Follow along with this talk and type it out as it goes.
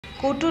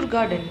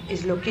Kotturgarden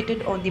is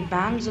located on the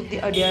banks of the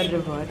Adyar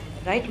river,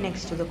 right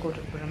next to the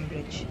Kotturpuram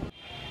bridge.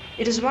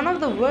 It is one of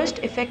the worst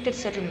affected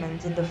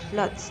settlements in the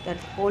floods that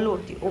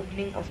followed the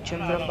opening of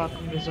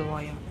Chembarambakkam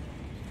reservoir.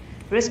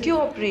 Rescue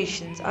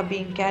operations are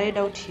being carried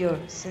out here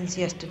since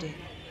yesterday.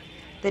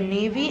 The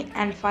Navy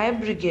and Fire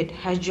Brigade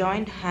has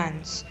joined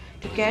hands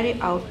to carry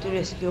out the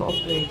rescue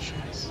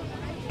operations.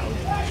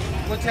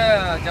 कुछ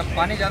जब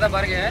पानी ज़्यादा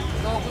भर गया है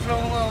तो कुछ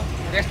लोगों को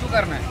रेस्क्यू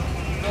करना है।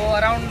 तो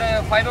अराउंड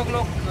 5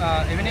 o'clock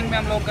इवनिंग में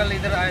हम लोग कल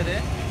इधर आए थे।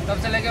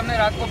 तब से लेके हमने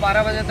रात को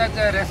 12 बजे तक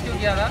रेस्क्यू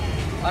किया था।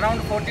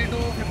 अराउंड 40 to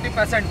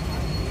 50%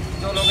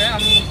 जो लोग हैं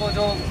हम उनको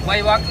जो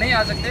बाई वॉक नहीं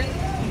आ सकते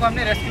उनको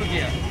हमने रेस्क्यू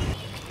किया।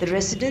 The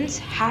residents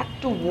had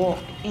to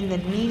walk in the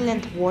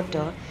knee-length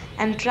water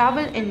and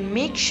travel in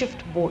makeshift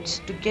boats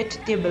to get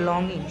their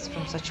belongings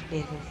from such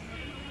places.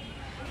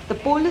 The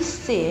police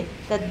say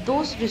that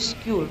those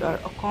rescued are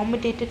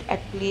accommodated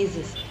at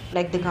places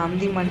like the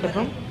Gandhi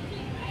Mandapam,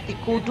 the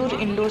Kottur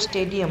Indoor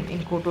Stadium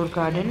in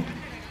Kotturgarden,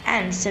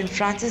 and St.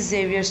 Francis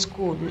Xavier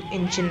School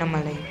in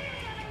Chinnamalai.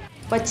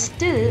 But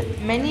still,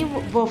 many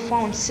were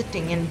found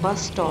sitting in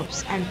bus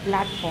stops and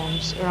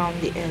platforms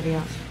around the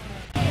area.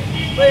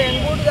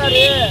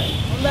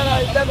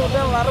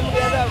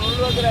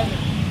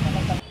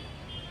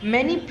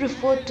 Many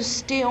preferred to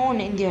stay on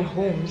in their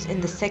homes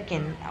in the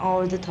second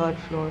or the third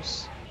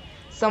floors.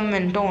 Some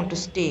went on to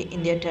stay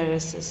in their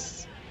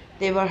terraces.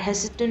 They were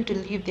hesitant to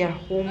leave their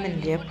home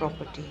and their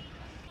property.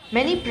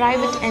 Many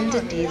private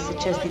entities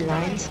such as the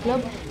Lions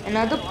Club and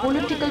other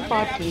political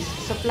parties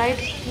supplied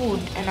food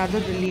and other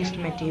relief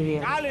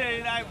material.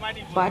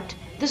 But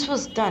this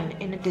was done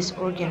in a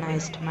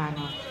disorganized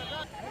manner.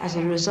 As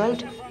a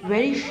result,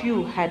 very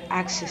few had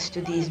access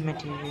to these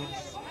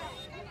materials.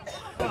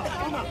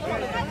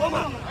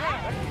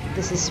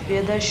 This is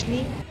Priya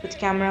with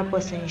camera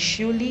person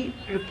Shuli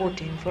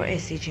reporting for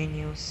SCJ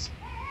News.